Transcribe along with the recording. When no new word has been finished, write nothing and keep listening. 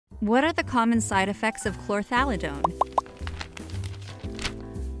What are the common side effects of chlorthalidone?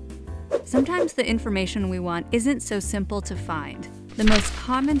 Sometimes the information we want isn't so simple to find. The most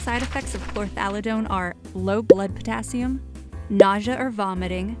common side effects of chlorthalidone are low blood potassium, nausea or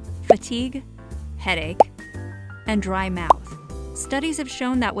vomiting, fatigue, headache, and dry mouth. Studies have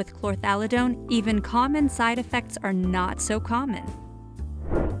shown that with chlorthalidone, even common side effects are not so common.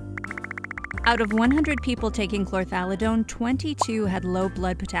 Out of 100 people taking chlorthalidone, 22 had low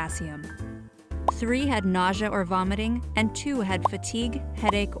blood potassium. 3 had nausea or vomiting, and 2 had fatigue,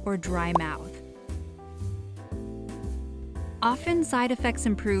 headache, or dry mouth. Often, side effects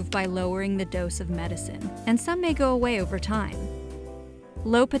improve by lowering the dose of medicine, and some may go away over time.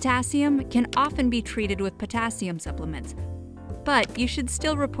 Low potassium can often be treated with potassium supplements, but you should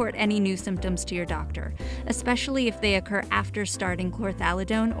still report any new symptoms to your doctor, especially if they occur after starting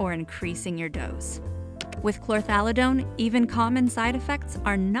chlorthalidone or increasing your dose. With chlorthalidone, even common side effects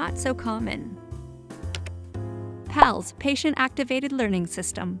are not so common. PALS, Patient Activated Learning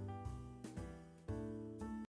System.